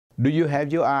Do you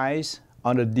have your eyes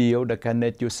on a deal that can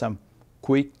net you some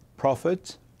quick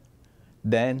profits?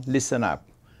 Then listen up,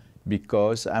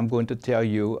 because I'm going to tell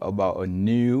you about a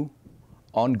new,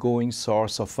 ongoing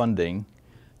source of funding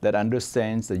that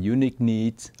understands the unique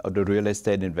needs of the real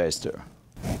estate investor.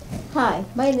 Hi,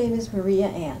 my name is Maria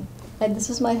Ann, and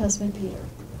this is my husband Peter.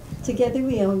 Together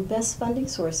we own Best Funding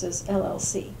Sources,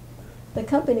 LLC. The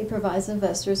company provides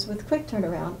investors with quick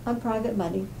turnaround on private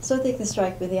money so they can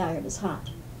strike when the iron is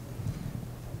hot.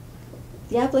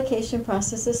 The application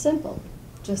process is simple,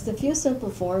 just a few simple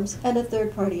forms and a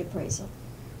third-party appraisal.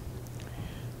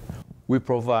 We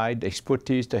provide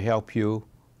expertise to help you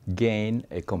gain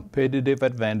a competitive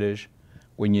advantage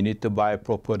when you need to buy a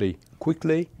property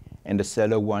quickly and the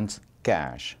seller wants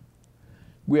cash.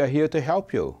 We are here to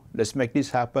help you. Let's make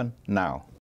this happen now.